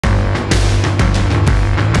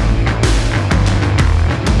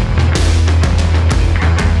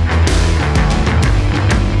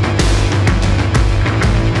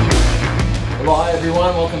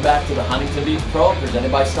Huntington Beach Pro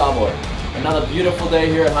presented by Starboard. Another beautiful day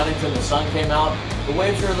here at Huntington. The sun came out. The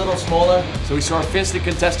waves are a little smaller. So we saw fiercely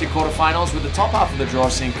contested quarterfinals with the top half of the draw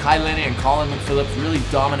seeing Kai Lenny and Colin McPhillips really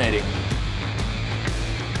dominating.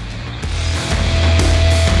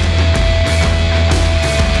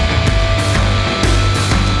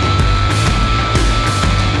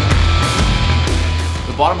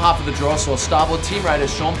 The bottom half of the draw saw Starboard team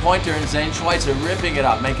riders Sean Pointer and Zane Schweitzer ripping it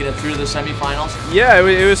up, making it through to the semifinals. Yeah,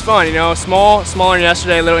 it was fun. You know, smaller than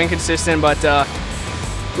yesterday, a little inconsistent, but a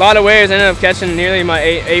lot of waves. I ended up catching nearly my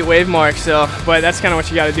eight wave mark. So, but that's kind of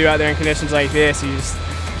what you got to do out there in conditions like this. You just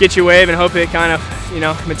get your wave and hope it kind of, you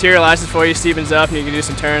know, materializes for you, steepens up, and you can do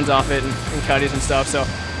some turns off it and cutties and stuff. So,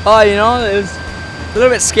 you know, it was a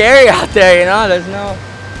little bit scary out there. You know,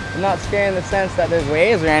 I'm not scary in the sense that there's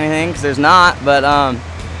waves or anything, because there's not. But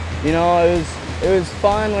you know, it was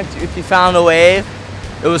fun if you found a wave.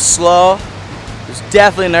 It was slow. It was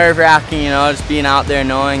definitely nerve-wracking, you know, just being out there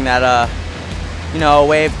knowing that you know, a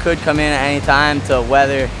wave could come in at any time to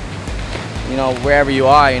weather, you know, wherever you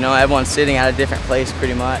are. You know, everyone's sitting at a different place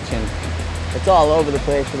pretty much, and it's all over the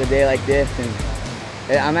place with a day like this.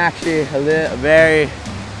 And I'm actually very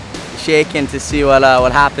shaken to see what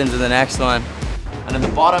happens in the next one. And in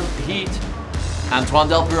the bottom heat, Antoine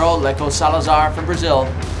Del Piro, Leco Salazar from Brazil,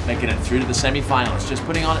 making it through to the semi-finals, just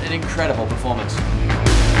putting on an incredible performance.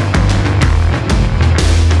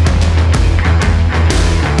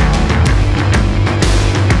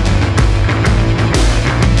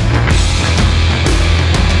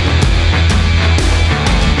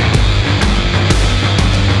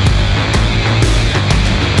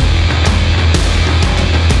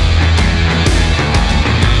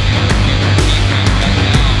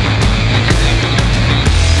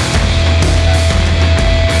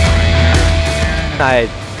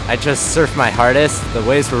 I just surfed my hardest. The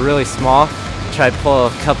waves were really small. Tried to pull a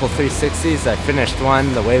couple 360s. I finished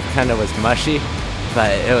one. The wave kind of was mushy,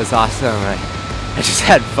 but it was awesome. I just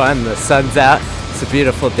had fun. The sun's out. It's a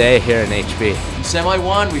beautiful day here in HB. In Semi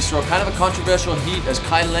 1, we saw kind of a controversial heat as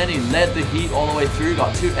Kai Lenny led the heat all the way through,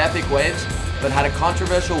 got two epic waves, but had a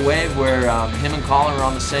controversial wave where him and Colin were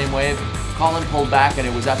on the same wave. Colin pulled back and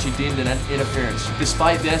it was actually deemed an interference.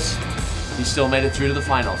 Despite this, he still made it through to the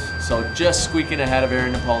finals, so just squeaking ahead of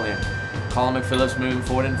Aaron Napoleon. Colin McPhillips moving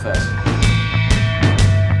forward in first.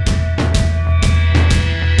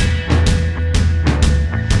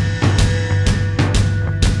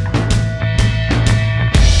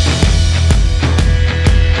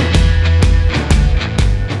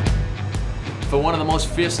 For one of the most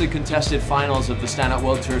fiercely contested finals of the Stand Up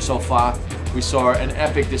World Tour so far, we saw an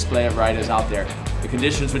epic display of riders out there. The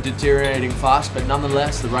conditions were deteriorating fast, but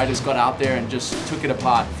nonetheless, the riders got out there and just took it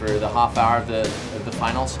apart for the half hour of the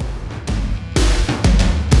finals.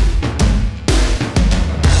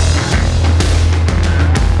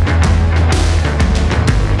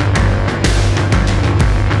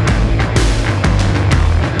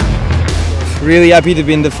 Really happy to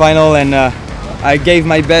be in the final, and I gave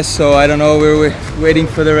my best, so I don't know, we're waiting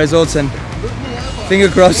for the results, and finger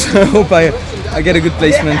crossed. I hope I get a good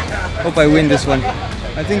placement. Hope I win this one.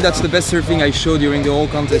 I think that's the best surfing I showed during the whole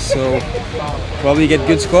contest, so probably get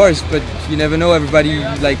good scores, but you never know. Everybody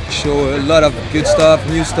like show a lot of good stuff,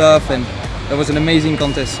 new stuff, and that was an amazing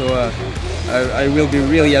contest, so I will be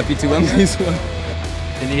really happy to win this one.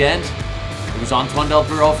 In the end, it was Antoine Del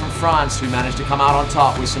Piro from France who managed to come out on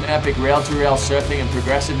top with some epic rail-to-rail surfing and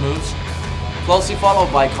progressive moves, closely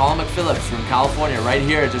followed by Colin McPhillips from California, right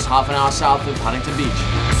here just half an hour south of Huntington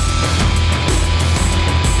Beach.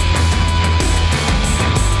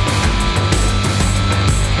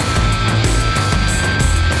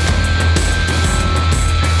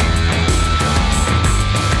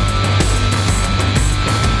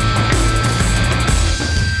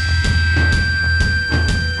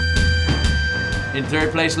 In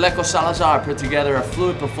third place, Leco Salazar put together a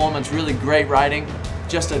fluid performance, really great riding,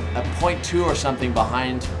 just a 0.2 or something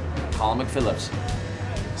behind Colin McPhillips.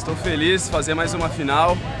 Estou feliz de fazer mais uma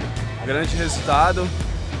final, grande resultado.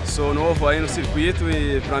 Sou novo aí no circuito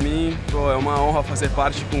e para mim é uma honra fazer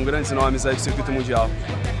parte com grandes nomes aí do circuito mundial.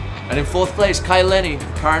 And in fourth place, Kai Lenny,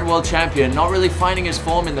 current world champion, not really finding his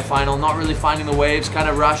form in the final, not really finding the waves, kind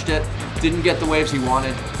of rushed it, didn't get the waves he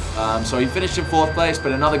wanted. So he finished in fourth place,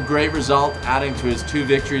 but another great result, adding to his 2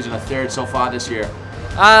 victories and a 3rd so far this year.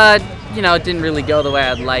 You know, it didn't really go the way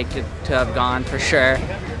I'd like it to have gone, for sure.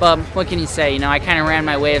 But what can you say? You know, I kind of ran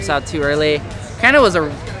my waves out too early. Kind of was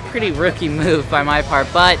a pretty rookie move by my part,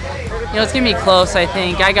 but you know, it's gonna be close. I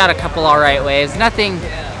think I got a couple all right waves. Nothing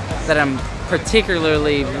that I'm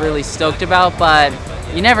particularly really stoked about, but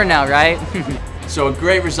you never know, right? So a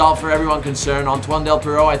great result for everyone concerned. Antoine Del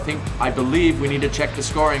Perot, I believe we need to check the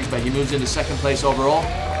scorings, but he moves into second place overall.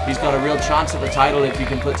 He's got a real chance at the title if he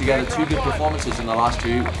can put together 2 good performances in the last 2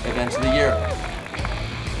 events of the year.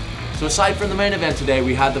 So aside from the main event today,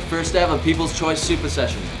 we had the first ever People's Choice Super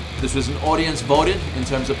Session. This was an audience voted in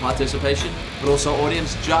terms of participation, but also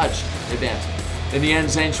audience judged event. In the end,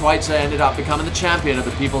 Zane Schweitzer ended up becoming the champion of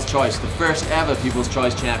the People's Choice, the first ever People's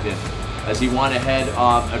Choice champion, as he won ahead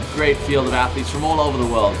of a great field of athletes from all over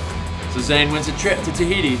the world. So Zane wins a trip to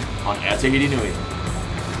Tahiti on Air Tahiti Nui.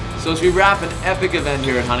 So as we wrap an epic event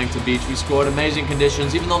here at Huntington Beach, we scored amazing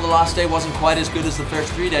conditions. Even though the last day wasn't quite as good as the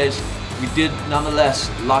first 3 days, we did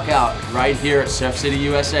nonetheless luck out right here at Surf City,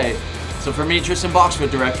 USA. So for me, Tristan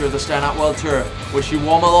Boxford, director of the Stand Out World Tour, wish you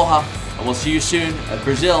warm aloha, and we'll see you soon at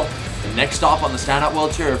Brazil, the next stop on the Stand Out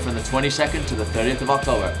World Tour from the 22nd to the 30th of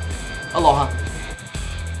October. Aloha.